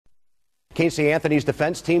Casey Anthony's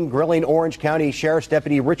defense team grilling Orange County Sheriff's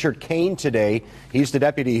Deputy Richard Kane today. He's the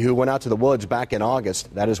deputy who went out to the woods back in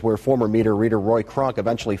August. That is where former meter reader Roy Kronk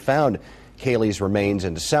eventually found Kaylee's remains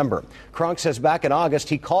in December. Kronk says back in August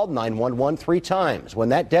he called 911 3 times. When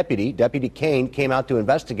that Deputy Kane, came out to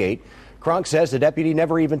investigate, Kronk says the deputy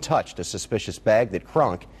never even touched a suspicious bag that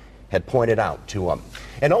Kronk had pointed out to him.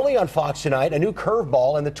 And only on Fox tonight, a new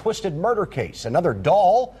curveball in the twisted murder case. Another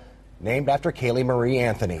doll named after Kaylee Marie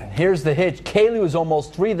Anthony. Here's the hitch. Kaylee was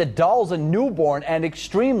almost 3. The doll's a newborn and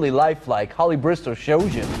extremely lifelike. Holly Bristow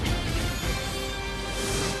shows you.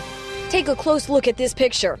 Take a close look at this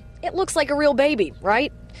picture. It looks like a real baby,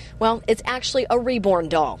 right? Well, it's actually a reborn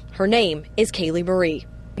doll. Her name is Kaylee Marie.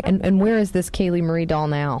 And where is this Kaylee Marie doll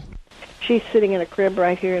now? She's sitting in a crib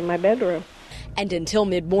right here in my bedroom. And until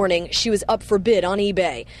mid-morning, she was up for bid on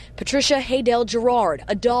eBay. Patricia Haydel Gerard,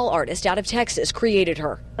 a doll artist out of Texas, created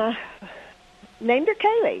her. Named her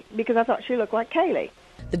Kaylee because I thought she looked like Kaylee.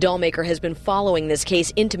 The doll maker has been following this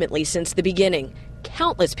case intimately since the beginning.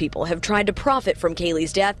 Countless people have tried to profit from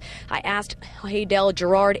Kaylee's death. I asked Haydel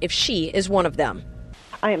Gerard if she is one of them.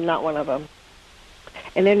 I am not one of them.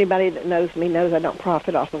 And anybody that knows me knows I don't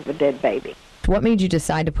profit off of a dead baby. What made you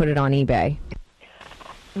decide to put it on eBay?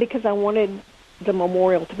 Because I wanted the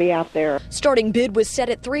memorial to be out there. Starting bid was set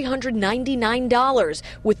at $399,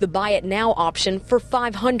 with the buy it now option for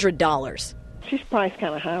 $500. She's priced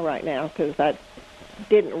kind of high right now because I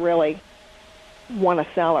didn't really want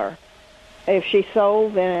to sell her. If she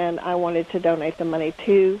sold, then I wanted to donate the money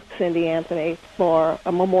to Cindy Anthony for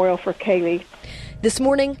a memorial for Kaylee. This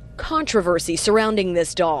morning, controversy surrounding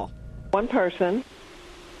this doll. One person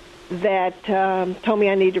that told me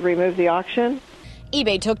I need to remove the auction.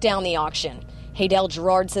 eBay took down the auction. Haydel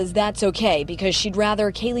Gerard says that's okay because she'd rather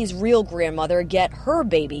Kaylee's real grandmother get her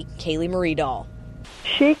baby Kaylee Marie doll.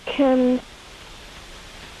 She can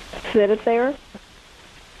sit it there,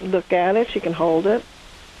 look at it, she can hold it.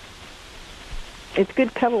 It's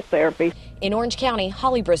good cuddle therapy. In Orange County,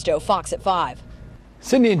 Holly Bristow, Fox at 5.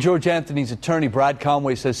 Cindy and George Anthony's attorney, Brad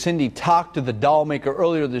Conway, says Cindy talked to the doll maker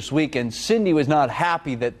earlier this week, and Cindy was not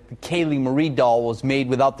happy that the Kaylee Marie doll was made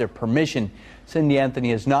without their permission. Cindy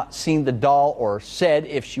Anthony has not seen the doll or said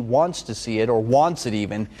if she wants to see it or wants it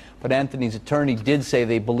even, but Anthony's attorney did say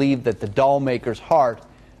they believe that the doll maker's heart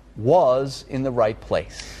was in the right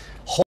place.